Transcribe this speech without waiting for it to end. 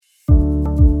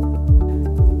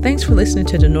Thanks for listening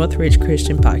to the Northridge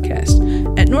Christian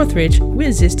Podcast. At Northridge, we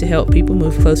exist to help people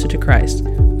move closer to Christ.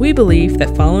 We believe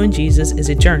that following Jesus is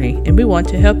a journey, and we want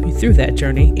to help you through that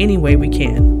journey any way we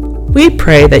can. We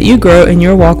pray that you grow in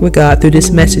your walk with God through this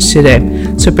message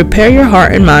today. So prepare your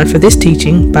heart and mind for this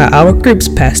teaching by our group's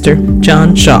pastor,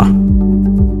 John Shaw.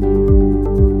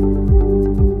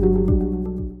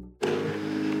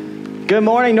 Good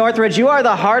morning, Northridge. You are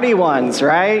the hardy ones,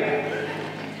 right?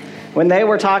 When they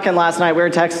were talking last night, we were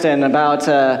texting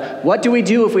about what do we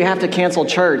do if we have to cancel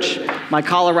church? My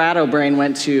Colorado brain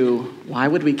went to, why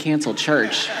would we cancel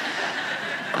church?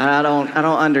 I don't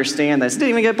understand this. It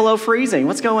didn't even get below freezing.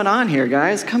 What's going on here,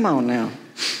 guys? Come on now.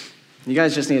 You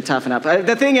guys just need to toughen up.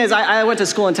 The thing is, I went to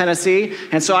school in Tennessee,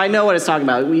 and so I know what it's talking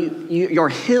about. Your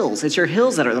hills, it's your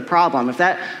hills that are the problem. If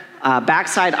that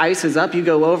backside ice is up, you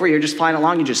go over, you're just flying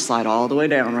along, you just slide all the way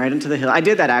down right into the hill. I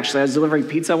did that, actually. I was delivering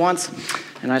pizza once,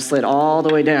 and I slid all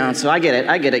the way down. So I get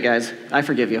it, guys. I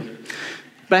forgive you.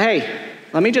 But hey,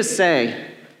 let me just say,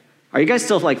 are you guys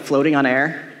still like floating on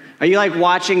air? Are you like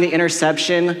watching The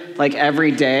Interception like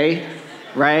every day,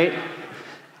 right?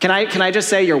 Can I just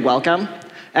say you're welcome?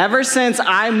 Ever since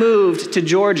I moved to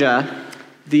Georgia,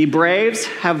 the Braves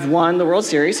have won the World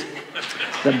Series.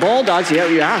 The Bulldogs,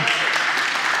 yeah.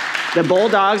 The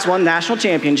Bulldogs won national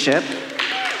championship.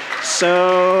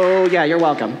 So, yeah, you're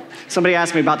welcome. Somebody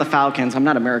asked me about the Falcons. I'm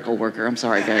not a miracle worker. I'm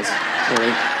sorry, guys.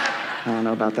 Really. I don't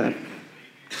know about that.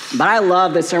 But I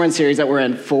love the sermon series that we're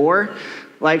in for.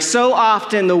 Like, so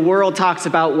often the world talks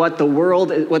about what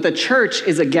the church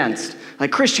is against.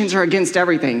 Like, Christians are against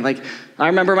everything. Like, I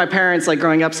remember my parents, like,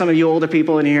 growing up, some of you older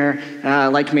people in here,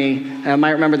 like me,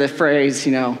 might remember the phrase,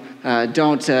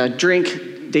 don't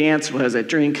drink, dance,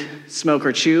 drink, smoke,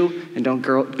 or chew, and don't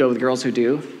go with girls who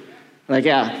do. Like,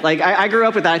 yeah, like, I grew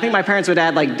up with that. I think my parents would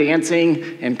add, like,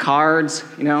 dancing and cards,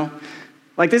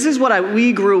 Like, this is what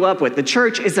we grew up with. The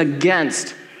church is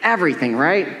against everything,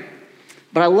 right?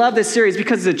 But I love this series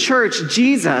because the church,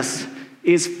 Jesus,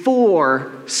 is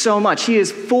for so much. He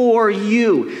is for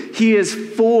you. He is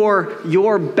for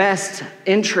your best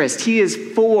interest. He is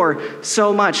for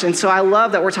so much. And so I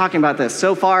love that we're talking about this.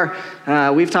 So far,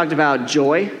 we've talked about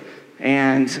joy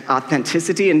and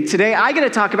authenticity. And today I get to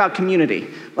talk about community.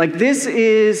 Like, this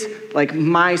is like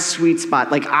my sweet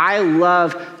spot. Like, I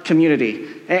love community.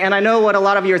 And I know what a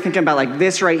lot of you are thinking about. Like,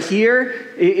 this right here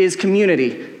is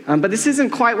community. But this isn't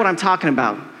quite what I'm talking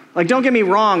about. Like, don't get me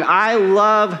wrong. I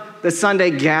love the Sunday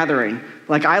gathering.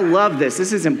 Like, I love this.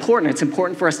 This is important. It's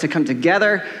important for us to come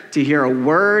together, to hear a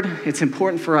word. It's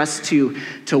important for us to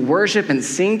worship and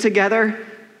sing together.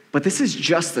 But this is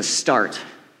just the start.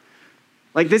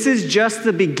 Like, this is just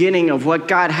the beginning of what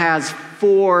God has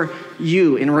for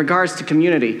you in regards to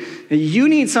community. You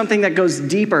need something that goes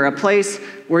deeper, a place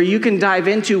where you can dive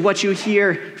into what you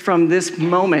hear from this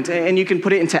moment and you can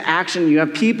put it into action. You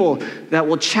have people that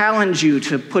will challenge you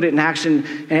to put it in action.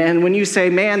 And when you say,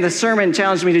 man, the sermon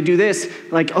challenged me to do this,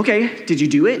 like, okay, did you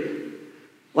do it?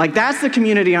 Like, that's the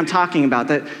community I'm talking about,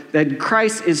 that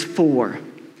Christ is for.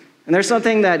 And there's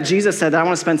something that Jesus said that I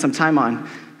want to spend some time on.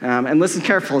 And listen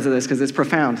carefully to this because it's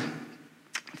profound.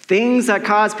 Things that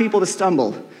cause people to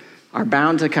stumble are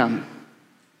bound to come.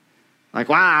 Like,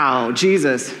 wow,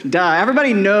 Jesus, duh.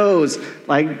 Everybody knows,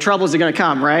 like, troubles are going to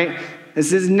come, right?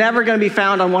 This is never going to be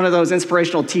found on one of those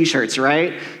inspirational t-shirts,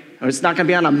 right? Or it's not going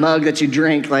to be on a mug that you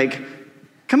drink. Like,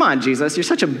 come on, Jesus, you're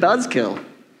such a buzzkill.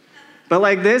 But,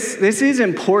 like, this is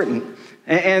important.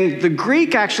 And the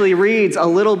Greek actually reads a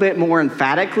little bit more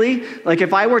emphatically. Like,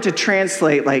 if I were to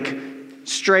translate, like,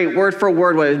 straight word for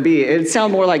word what it'd be, it'd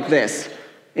sound more like this.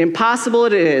 Impossible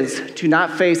it is to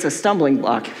not face a stumbling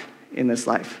block in this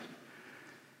life.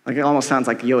 Like, it almost sounds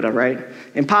like Yoda, right?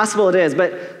 Impossible it is.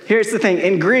 But here's the thing.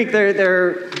 In Greek,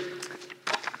 their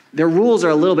rules are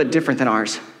a little bit different than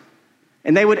ours.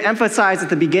 And they would emphasize at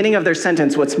the beginning of their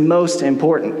sentence what's most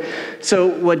important. So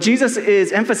what Jesus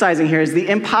is emphasizing here is the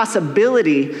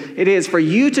impossibility it is for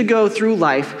you to go through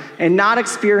life and not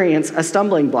experience a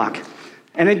stumbling block.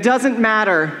 And it doesn't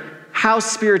matter how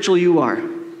spiritual you are,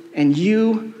 and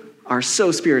you are so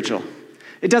spiritual.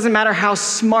 It doesn't matter how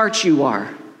smart you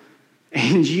are,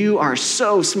 and you are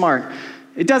so smart.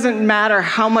 It doesn't matter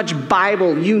how much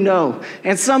Bible you know,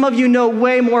 and some of you know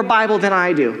way more Bible than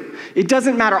I do. It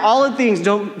doesn't matter. All of the things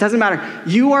doesn't matter.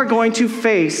 You are going to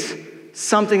face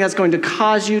something that's going to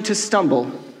cause you to stumble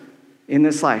in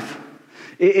this life.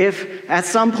 If at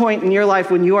some point in your life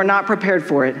when you are not prepared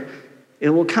for it, it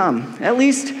will come. At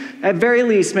very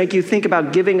least, make you think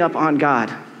about giving up on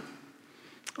God.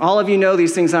 All of you know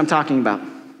these things that I'm talking about.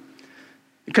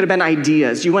 It could have been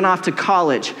ideas. You went off to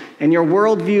college, and your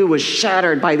worldview was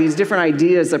shattered by these different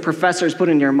ideas that professors put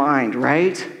in your mind,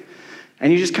 right?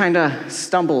 And you just kind of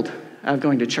stumbled out of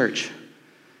going to church.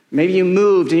 Maybe you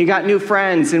moved and you got new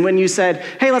friends, and when you said,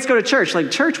 hey, let's go to church,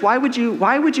 like, church, why would you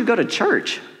go to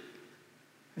church?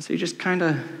 And so you just kind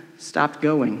of stopped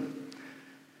going.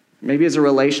 Maybe it's a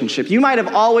relationship. You might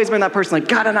have always been that person, like,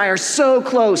 God and I are so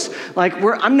close. Like,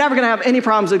 I'm never going to have any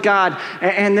problems with God.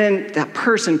 And then that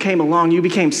person came along. You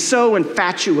became so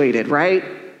infatuated, right?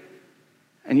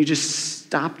 And you just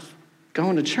stopped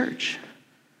going to church.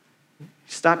 You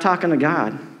stopped talking to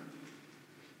God.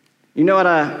 You know what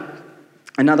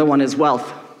another one is?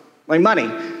 Wealth. Like money.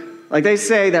 Like they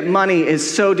say that money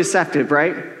is so deceptive,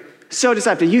 right? So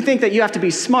deceptive. You think that you have to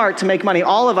be smart to make money.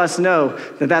 All of us know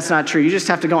that that's not true. You just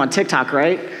have to go on TikTok,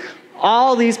 right?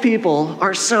 All these people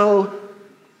are so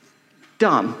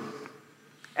dumb.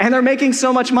 And they're making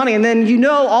so much money. And then you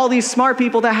know all these smart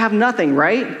people that have nothing,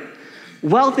 right?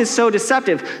 Wealth is so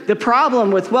deceptive. The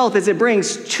problem with wealth is it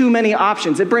brings too many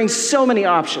options. It brings so many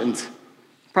options.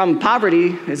 The problem with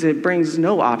poverty is it brings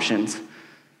no options. The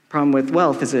problem with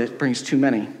wealth is it brings too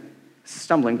many. It's a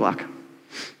stumbling block.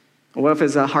 What if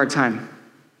it's a hard time?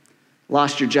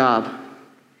 Lost your job.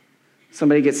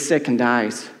 Somebody gets sick and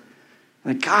dies.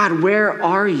 Like, God, where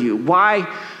are you? Why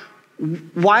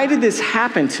did this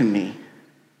happen to me?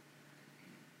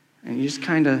 And you just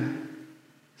kind of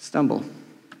stumble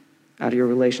out of your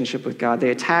relationship with God.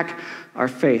 They attack our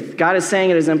faith. God is saying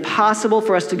it is impossible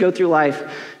for us to go through life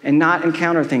and not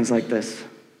encounter things like this.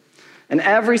 And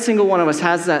every single one of us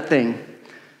has that thing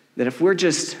that if we're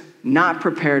just not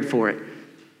prepared for it,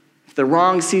 if the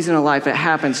wrong season of life, it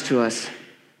happens to us,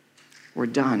 we're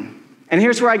done. And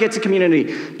here's where I get to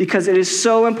community, because it is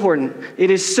so important. It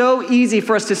is so easy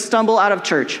for us to stumble out of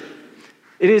church.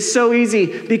 It is so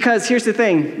easy because here's the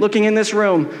thing, looking in this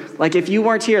room, like if you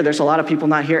weren't here, there's a lot of people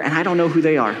not here, and I don't know who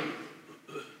they are.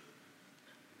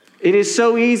 It is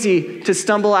so easy to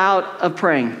stumble out of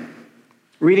praying,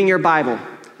 reading your Bible.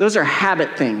 Those are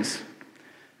habit things.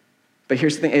 But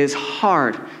here's the thing, it is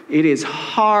hard. It is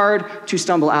hard to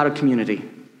stumble out of community.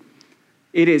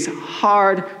 It is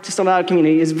hard to stumble out of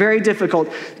community. It's very difficult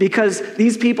because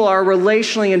these people are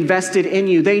relationally invested in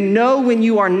you. They know when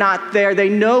you are not there. They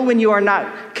know when you are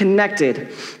not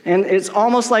connected. And it's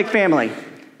almost like family.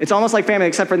 It's almost like family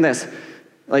except for this.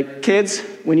 Like kids,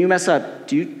 when you mess up,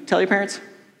 do you tell your parents?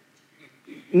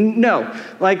 No.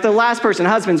 Like the last person,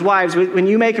 husbands, wives, when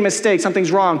you make a mistake,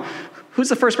 something's wrong, who's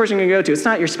the first person you're going to go to? It's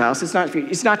not your spouse.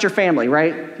 It's not your family,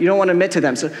 right? You don't want to admit to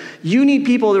them. So you need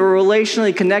people that are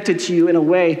relationally connected to you in a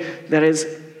way that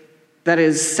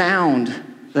is sound,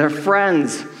 that are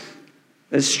friends,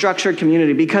 that is structured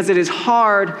community, because it is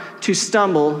hard to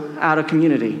stumble out of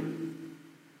community.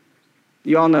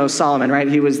 You all know Solomon, right?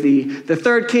 He was the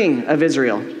third king of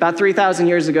Israel about 3,000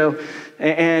 years ago,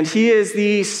 and he is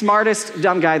the smartest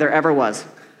dumb guy there ever was.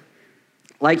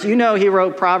 Like, you know, he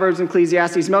wrote Proverbs and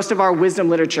Ecclesiastes, most of our wisdom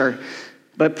literature.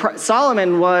 But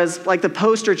Solomon was like the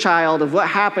poster child of what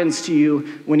happens to you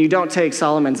when you don't take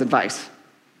Solomon's advice,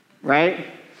 right?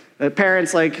 The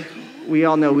parents, like, we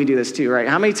all know we do this too, right?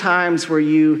 How many times were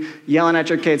you yelling at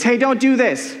your kids, hey, don't do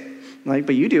this? Like,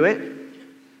 but you do it.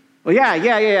 Well,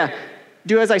 yeah.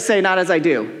 Do as I say, not as I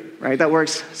do, right? That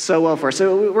works so well for us.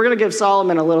 So we're going to give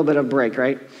Solomon a little bit of a break,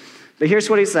 right? But here's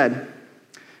what he said.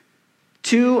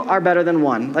 2 are better than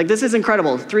 1. Like, this is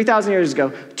incredible. 3,000 years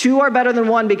ago. 2 are better than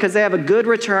 1 because they have a good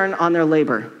return on their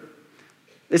labor.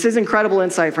 This is incredible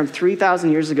insight from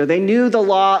 3,000 years ago. They knew the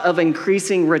law of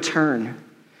increasing return.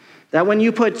 That when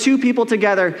you put 2 people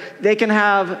together, they can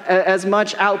have as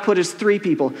much output as 3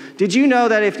 people. Did you know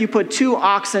that if you put 2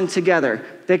 oxen together,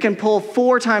 they can pull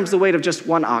 4 times the weight of just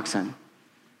 1 oxen?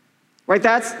 Right?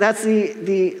 That's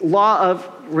the law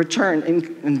of return,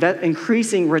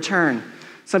 increasing return.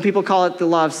 Some people call it the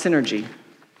law of synergy.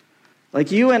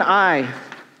 Like you and I,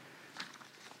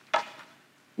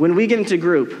 when we get into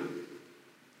group,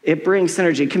 it brings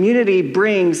synergy. Community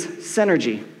brings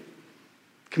synergy.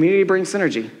 Community brings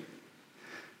synergy.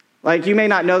 Like, you may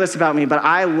not know this about me, but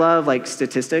I love, like,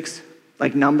 statistics,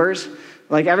 like numbers.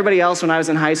 Like everybody else when I was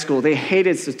in high school, they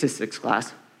hated statistics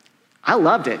class. I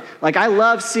loved it. Like, I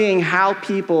love seeing how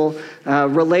people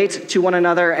relate to one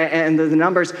another and the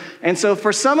numbers. And so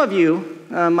for some of you,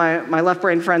 my left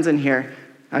brain friends in here,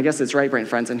 I guess it's right brain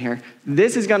friends in here,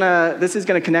 this is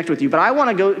gonna connect with you. But I want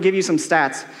to go give you some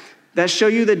stats that show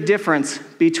you the difference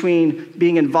between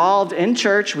being involved in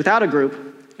church without a group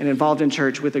and involved in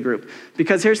church with a group.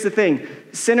 Because here's the thing,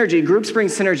 synergy, groups bring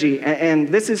synergy. And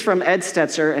this is from Ed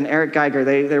Stetzer and Eric Geiger.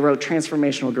 They wrote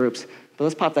Transformational Groups. But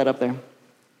let's pop that up there.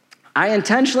 I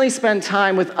intentionally spend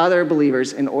time with other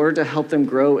believers in order to help them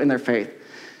grow in their faith.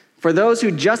 For those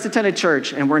who just attended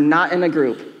church and were not in a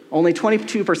group, only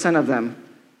 22% of them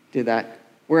did that.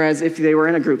 Whereas if they were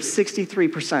in a group,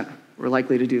 63% were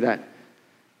likely to do that.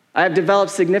 I have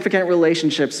developed significant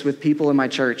relationships with people in my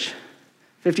church.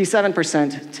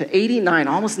 57% to 89%,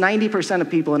 almost 90% of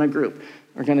people in a group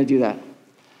are going to do that.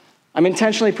 I'm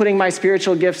intentionally putting my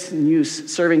spiritual gifts in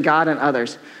use, serving God and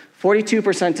others. 42%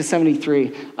 to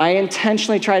 73%. I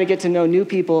intentionally try to get to know new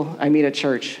people I meet at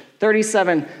church.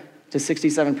 37% to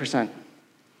 67%.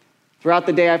 Throughout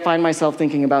the day, I find myself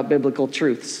thinking about biblical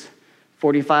truths.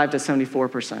 45% to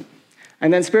 74%.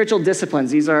 And then spiritual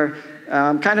disciplines. These are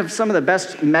kind of some of the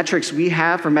best metrics we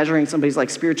have for measuring somebody's like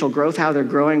spiritual growth, how they're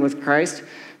growing with Christ.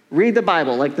 Read the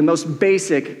Bible, like the most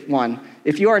basic one.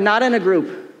 If you are not in a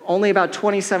group, only about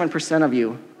 27% of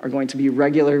you are going to be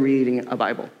regularly reading a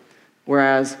Bible,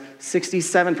 whereas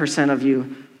 67% of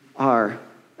you are.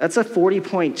 That's a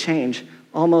 40-point change,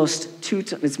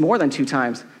 it's more than 2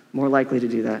 times more likely to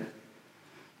do that.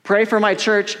 Pray for my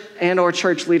church and or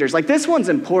church leaders. Like this one's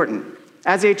important.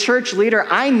 As a church leader,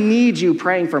 I need you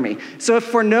praying for me. So if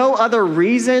for no other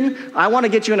reason, I want to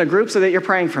get you in a group so that you're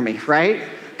praying for me, right?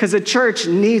 Because the church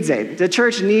needs it. The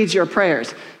church needs your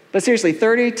prayers. But seriously,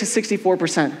 30% to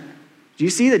 64%. Do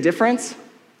you see the difference?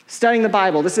 Studying the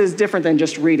Bible, this is different than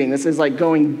just reading. This is like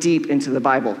going deep into the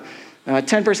Bible.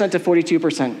 10% to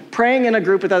 42%. Praying in a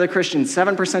group with other Christians,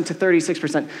 7% to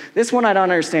 36%. This one I don't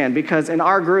understand because in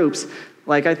our groups,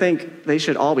 like I think they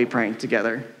should all be praying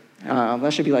together.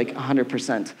 That should be like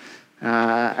 100%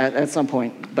 at some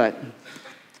point. But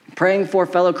praying for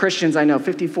fellow Christians, I know,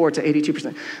 54% to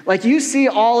 82%. Like you see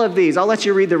all of these. I'll let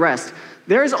you read the rest.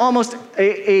 There's almost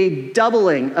a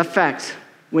doubling effect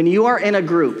when you are in a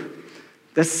group.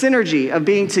 The synergy of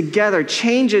being together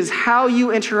changes how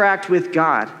you interact with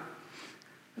God.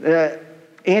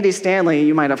 Andy Stanley,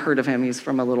 you might have heard of him. He's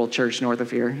from a little church north of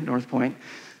here, North Point.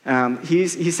 He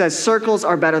says circles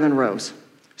are better than rows.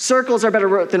 Circles are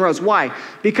better than rows. Why?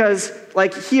 Because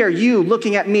like here, you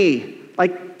looking at me,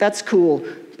 like that's cool,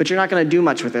 but you're not going to do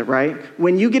much with it, right?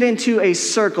 When you get into a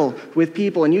circle with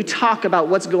people and you talk about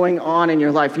what's going on in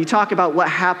your life, you talk about what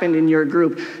happened in your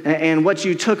group and what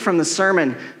you took from the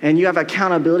sermon, and you have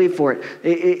accountability for it,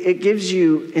 it gives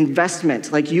you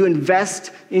investment. Like you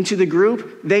invest into the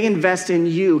group, they invest in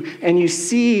you, and you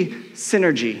see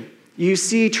synergy. You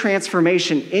see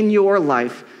transformation in your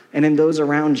life and in those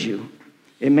around you.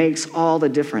 It makes all the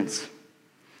difference.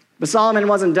 But Solomon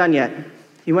wasn't done yet.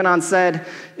 He went on, said,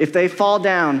 if they fall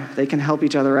down, they can help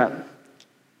each other up.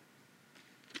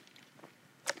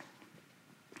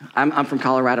 I'm from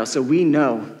Colorado, so we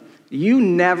know you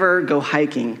never go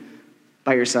hiking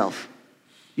by yourself.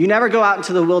 You never go out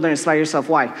into the wilderness by yourself.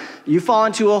 Why? You fall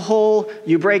into a hole,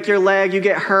 you break your leg, you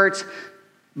get hurt.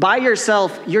 By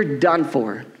yourself, you're done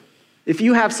for. If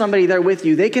you have somebody there with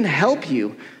you, they can help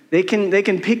you. They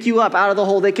can pick you up out of the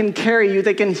hole. They can carry you.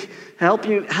 They can help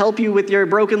you with your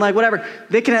broken leg, whatever.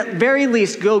 They can at very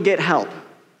least go get help.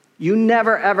 You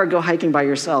never, ever go hiking by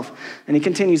yourself. And he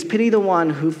continues, pity the one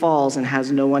who falls and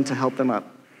has no one to help them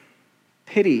up.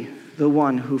 Pity the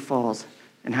one who falls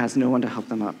and has no one to help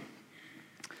them up.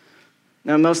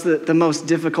 Now, the most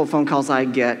difficult phone calls I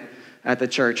get at the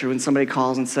church are when somebody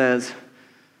calls and says,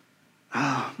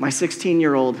 oh, my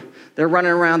 16-year-old, they're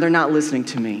running around, they're not listening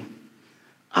to me.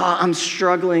 Oh, I'm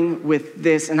struggling with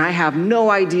this, and I have no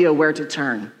idea where to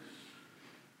turn.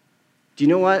 Do you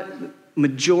know what?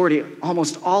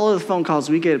 Almost all of the phone calls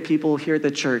we get at people here at the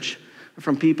church are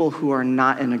from people who are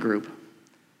not in a group.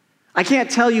 I can't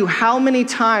tell you how many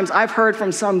times I've heard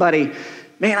from somebody,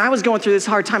 man, I was going through this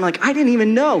hard time. Like, I didn't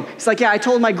even know. It's like, yeah, I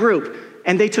told my group,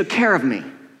 and they took care of me.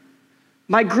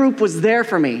 My group was there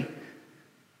for me.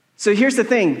 So here's the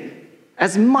thing.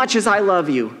 As much as I love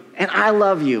you, and I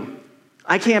love you,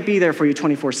 I can't be there for you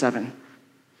 24/7.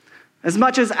 As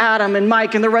much as Adam and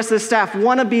Mike and the rest of the staff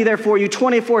want to be there for you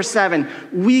 24/7,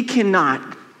 we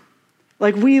cannot.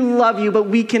 Like, we love you, but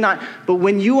we cannot. But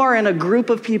when you are in a group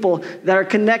of people that are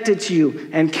connected to you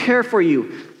and care for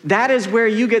you, that is where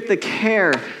you get the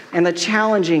care and the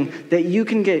challenging that you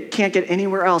can't get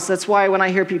anywhere else. That's why when I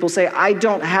hear people say, I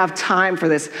don't have time for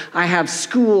this. I have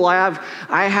school, I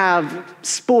have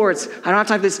sports, I don't have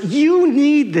time for this. You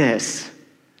need this.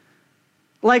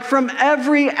 Like from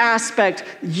every aspect,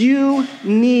 you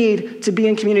need to be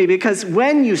in community, because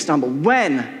when you stumble,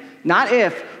 not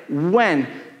if, when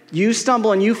you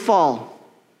stumble and you fall,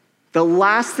 the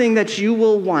last thing that you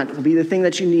will want will be the thing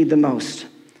that you need the most.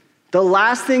 The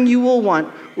last thing you will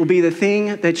want will be the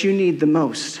thing that you need the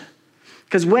most.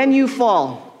 Because when you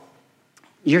fall,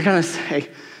 you're going to say,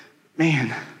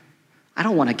 man, I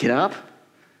don't want to get up.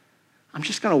 I'm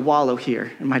just going to wallow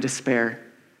here in my despair.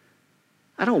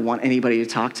 I don't want anybody to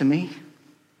talk to me.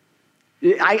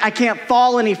 I can't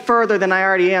fall any further than I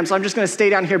already am, so I'm just going to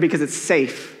stay down here because it's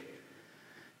safe.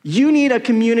 You need a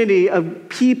community of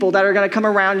people that are going to come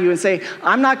around you and say,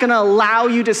 I'm not going to allow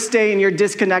you to stay in your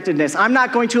disconnectedness. I'm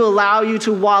not going to allow you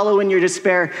to wallow in your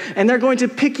despair. And they're going to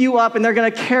pick you up and they're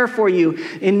going to care for you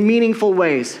in meaningful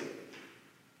ways.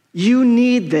 You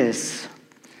need this.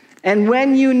 And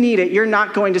when you need it, you're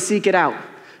not going to seek it out.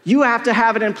 You have to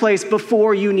have it in place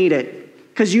before you need it.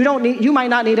 Because you might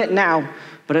not need it now,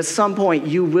 but at some point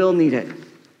you will need it.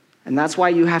 And that's why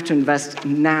you have to invest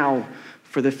now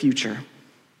for the future.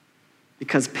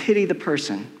 Because pity the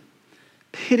person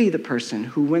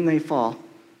who, when they fall,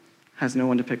 has no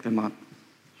one to pick them up.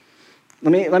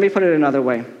 Let me put it another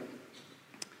way.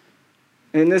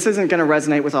 And this isn't going to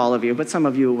resonate with all of you, but some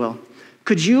of you will.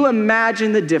 Could you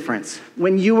imagine the difference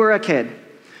when you were a kid?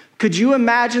 Could you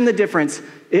imagine the difference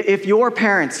if your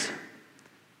parents,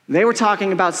 they were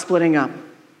talking about splitting up,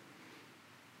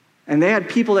 and they had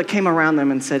people that came around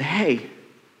them and said, hey,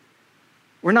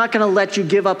 we're not going to let you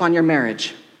give up on your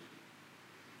marriage.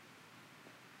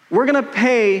 We're going to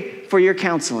pay for your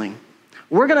counseling.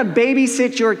 We're going to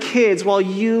babysit your kids while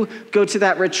you go to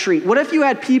that retreat. What if you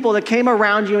had people that came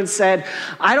around you and said,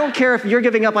 I don't care if you're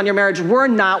giving up on your marriage. We're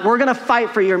not. We're going to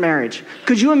fight for your marriage.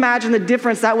 Could you imagine the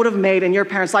difference that would have made in your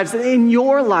parents' lives, in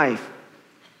your life?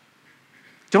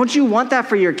 Don't you want that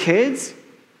for your kids?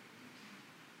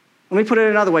 Let me put it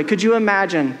another way. Could you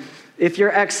imagine if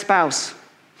your ex-spouse,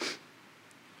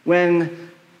 when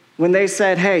they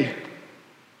said, hey,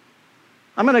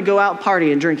 I'm going to go out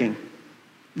partying and drinking.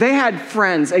 They had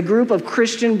friends, a group of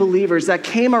Christian believers that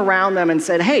came around them and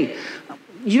said, hey,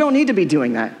 you don't need to be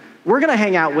doing that. We're going to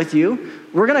hang out with you.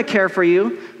 We're going to care for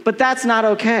you, but that's not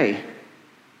okay.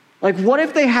 Like, what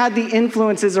if they had the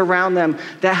influences around them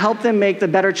that helped them make the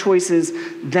better choices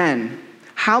then?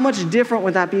 How much different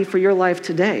would that be for your life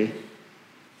today?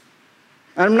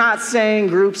 I'm not saying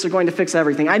groups are going to fix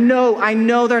everything. I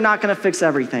know they're not going to fix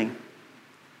everything.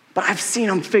 But I've seen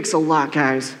them fix a lot,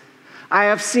 guys. I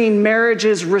have seen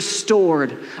marriages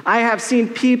restored. I have seen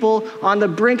people on the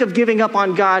brink of giving up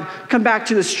on God come back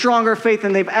to the stronger faith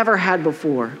than they've ever had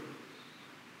before.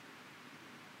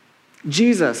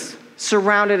 Jesus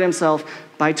surrounded himself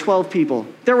by 12 people.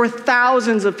 There were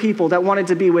thousands of people that wanted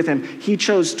to be with him. He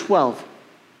chose 12,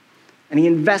 and he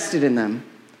invested in them.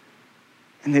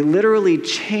 And they literally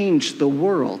changed the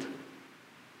world.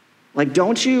 Like,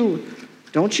 don't you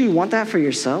want that for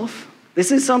yourself?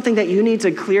 This is something that you need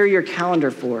to clear your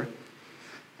calendar for.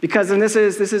 Because, and this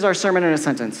is our sermon in a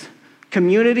sentence,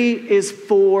 community is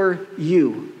for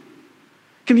you.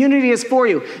 Community is for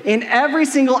you. In every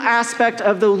single aspect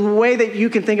of the way that you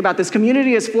can think about this,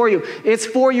 community is for you. It's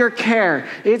for your care.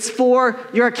 It's for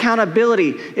your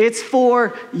accountability. It's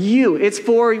for you. It's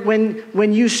for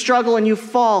when you struggle and you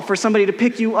fall, for somebody to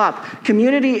pick you up.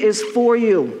 Community is for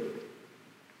you.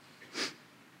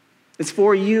 It's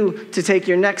for you to take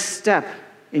your next step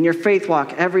in your faith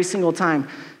walk every single time.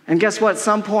 And guess what?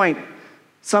 Some point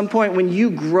when you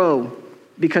grow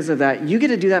because of that, you get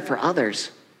to do that for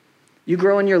others. You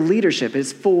grow in your leadership.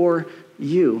 It's for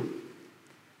you.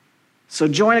 So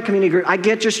join a community group. I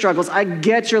get your struggles. I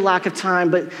get your lack of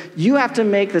time, but you have to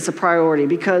make this a priority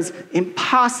because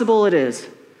impossible it is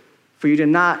for you to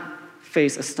not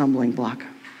face a stumbling block.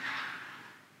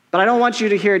 But I don't want you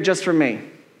to hear it just from me.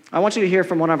 I want you to hear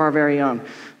from one of our very own.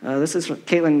 This is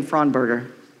Caitlin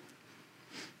Fraunberger.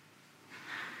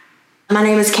 My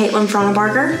name is Caitlin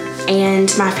Fraunberger, and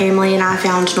my family and I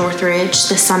found Northridge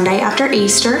the Sunday after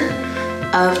Easter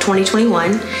of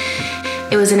 2021.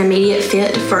 It was an immediate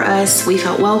fit for us. We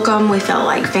felt welcome. We felt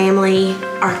like family.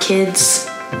 Our kids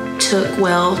took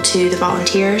well to the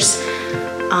volunteers.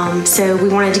 So we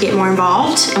wanted to get more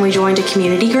involved, and we joined a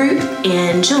community group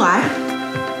in July.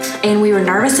 And we were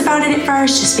nervous about it at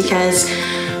first just because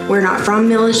we're not from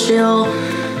Milledgeville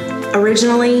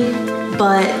originally,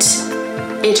 but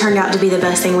it turned out to be the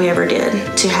best thing we ever did,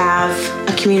 to have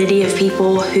a community of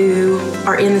people who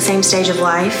are in the same stage of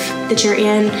life that you're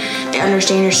in. They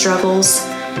understand your struggles,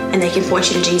 and they can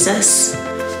point you to Jesus.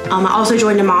 I also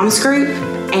joined a mom's group,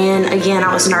 and again,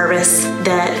 I was nervous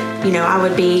that, I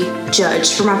would be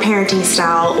judged for my parenting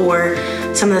style or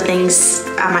some of the things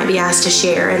I might be asked to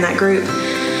share in that group.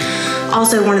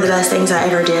 Also, one of the best things I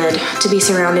ever did, to be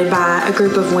surrounded by a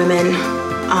group of women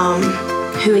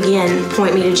who, again,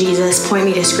 point me to Jesus, point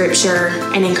me to Scripture,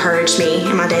 and encourage me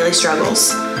in my daily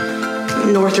struggles.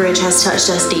 Northridge has touched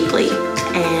us deeply,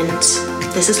 and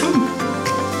this is home.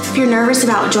 If you're nervous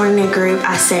about joining a group,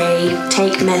 I say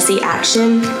take messy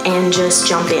action and just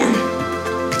jump in.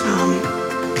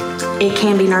 it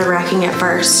can be nerve-wracking at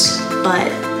first, but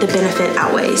the benefit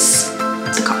outweighs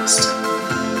the cost.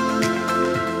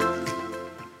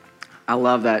 I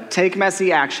love that. Take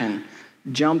messy action.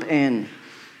 Jump in.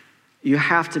 You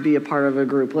have to be a part of a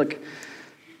group. Look,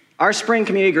 our spring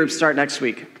community groups start next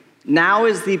week. Now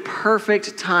is the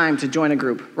perfect time to join a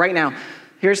group. Right now.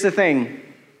 Here's the thing.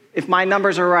 If my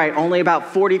numbers are right, only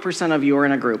about 40% of you are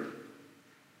in a group.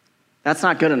 That's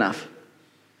not good enough.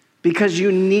 Because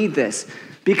you need this.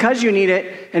 Because you need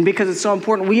it, and because it's so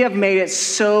important, we have made it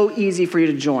so easy for you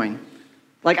to join.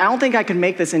 Like, I don't think I can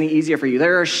make this any easier for you.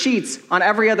 There are sheets on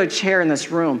every other chair in this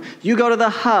room. You go to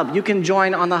the hub, you can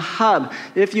join on the hub.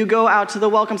 If you go out to the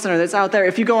Welcome Center that's out there,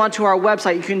 if you go onto our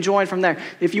website, you can join from there.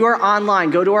 If you are online,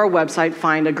 go to our website,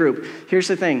 find a group. Here's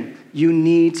the thing. You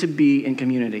need to be in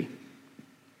community.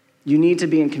 You need to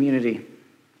be in community.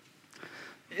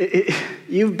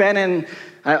 You've been in,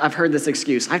 I've heard this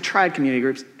excuse. I've tried community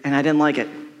groups, and I didn't like it.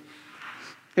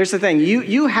 Here's the thing.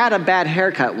 You had a bad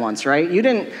haircut once, right?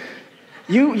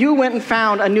 You went and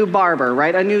found a new barber,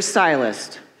 right? A new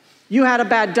stylist. You had a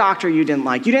bad doctor you didn't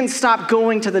like. You didn't stop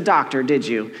going to the doctor, did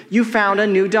you? You found a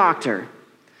new doctor.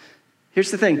 Here's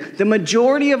the thing. The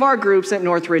majority of our groups at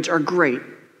Northridge are great.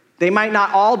 They might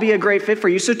not all be a great fit for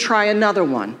you, so try another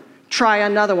one. Try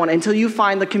another one until you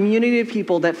find the community of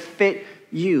people that fit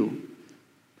you.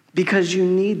 Because you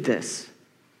need this.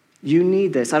 You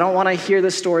need this. I don't want to hear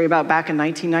the story about back in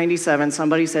 1997,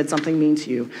 somebody said something mean to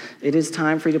you. It is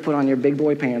time for you to put on your big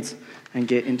boy pants and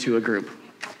get into a group.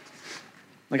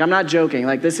 Like, I'm not joking.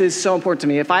 Like, this is so important to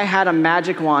me. If I had a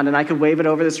magic wand and I could wave it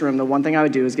over this room, the one thing I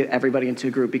would do is get everybody into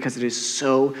a group because it is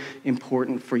so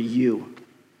important for you.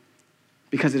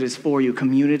 Because it is for you.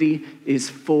 Community is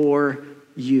for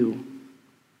you.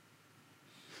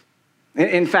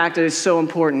 In fact, it is so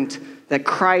important that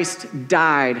Christ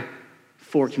died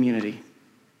for community.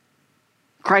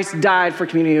 Christ died for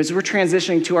community. As we're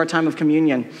transitioning to our time of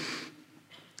communion,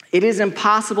 it is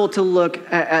impossible to look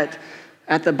at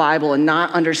the Bible and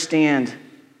not understand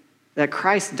that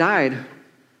Christ died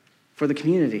for the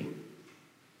community.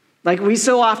 Like, we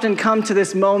so often come to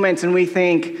this moment and we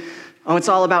think, oh, it's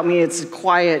all about me. It's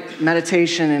quiet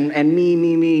meditation and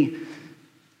me.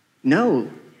 No.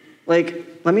 Like,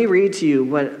 let me read to you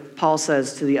what Paul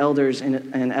says to the elders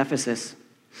in Ephesus.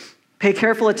 Pay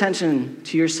careful attention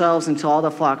to yourselves and to all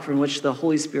the flock from which the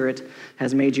Holy Spirit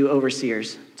has made you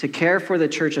overseers, to care for the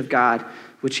church of God,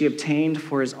 which he obtained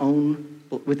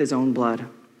with his own blood.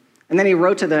 And then he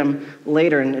wrote to them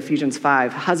later in Ephesians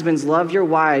 5, husbands, love your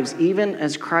wives, even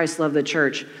as Christ loved the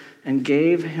church and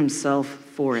gave himself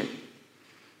for it.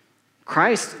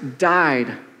 Christ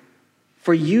died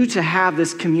for you to have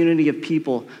this community of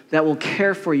people that will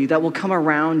care for you, that will come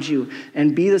around you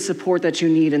and be the support that you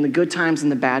need in the good times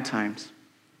and the bad times.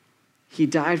 He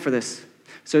died for this.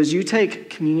 So as you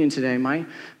take communion today, my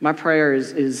prayer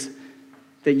is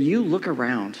that you look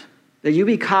around, that you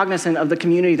be cognizant of the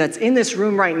community that's in this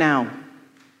room right now.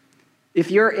 If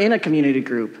you're in a community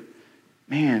group,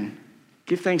 man,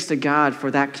 give thanks to God for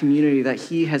that community that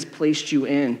he has placed you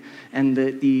in and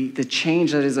the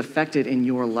change that is affected in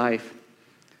your life.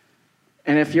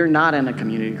 And if you're not in a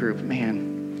community group,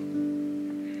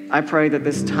 man, I pray that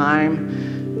this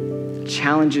time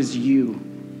challenges you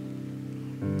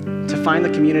to find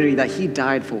the community that he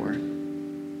died for.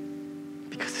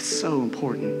 Because it's so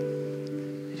important.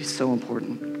 It is so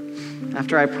important.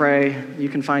 After I pray, you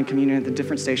can find communion at the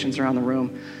different stations around the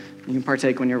room. You can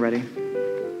partake when you're ready.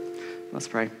 Let's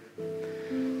pray.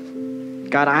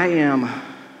 God, I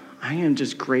am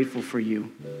just grateful for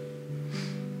you.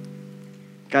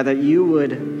 God, that you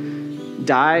would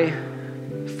die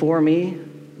for me,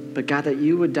 but God, that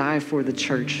you would die for the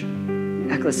church,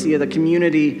 ecclesia, the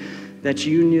community that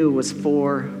you knew was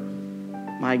for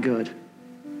my good.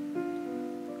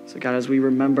 So God, as we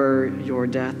remember your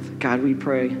death, God, we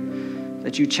pray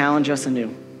that you challenge us anew,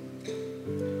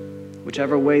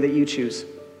 whichever way that you choose.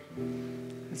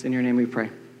 It's in your name we pray.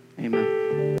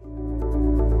 Amen.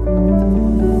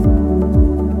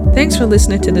 Thanks for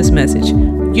listening to this message.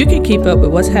 You can keep up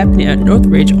with what's happening at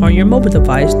Northridge on your mobile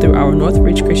device through our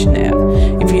Northridge Christian app.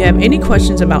 If you have any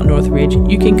questions about Northridge,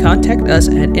 you can contact us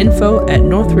at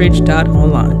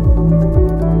info@northridge.online.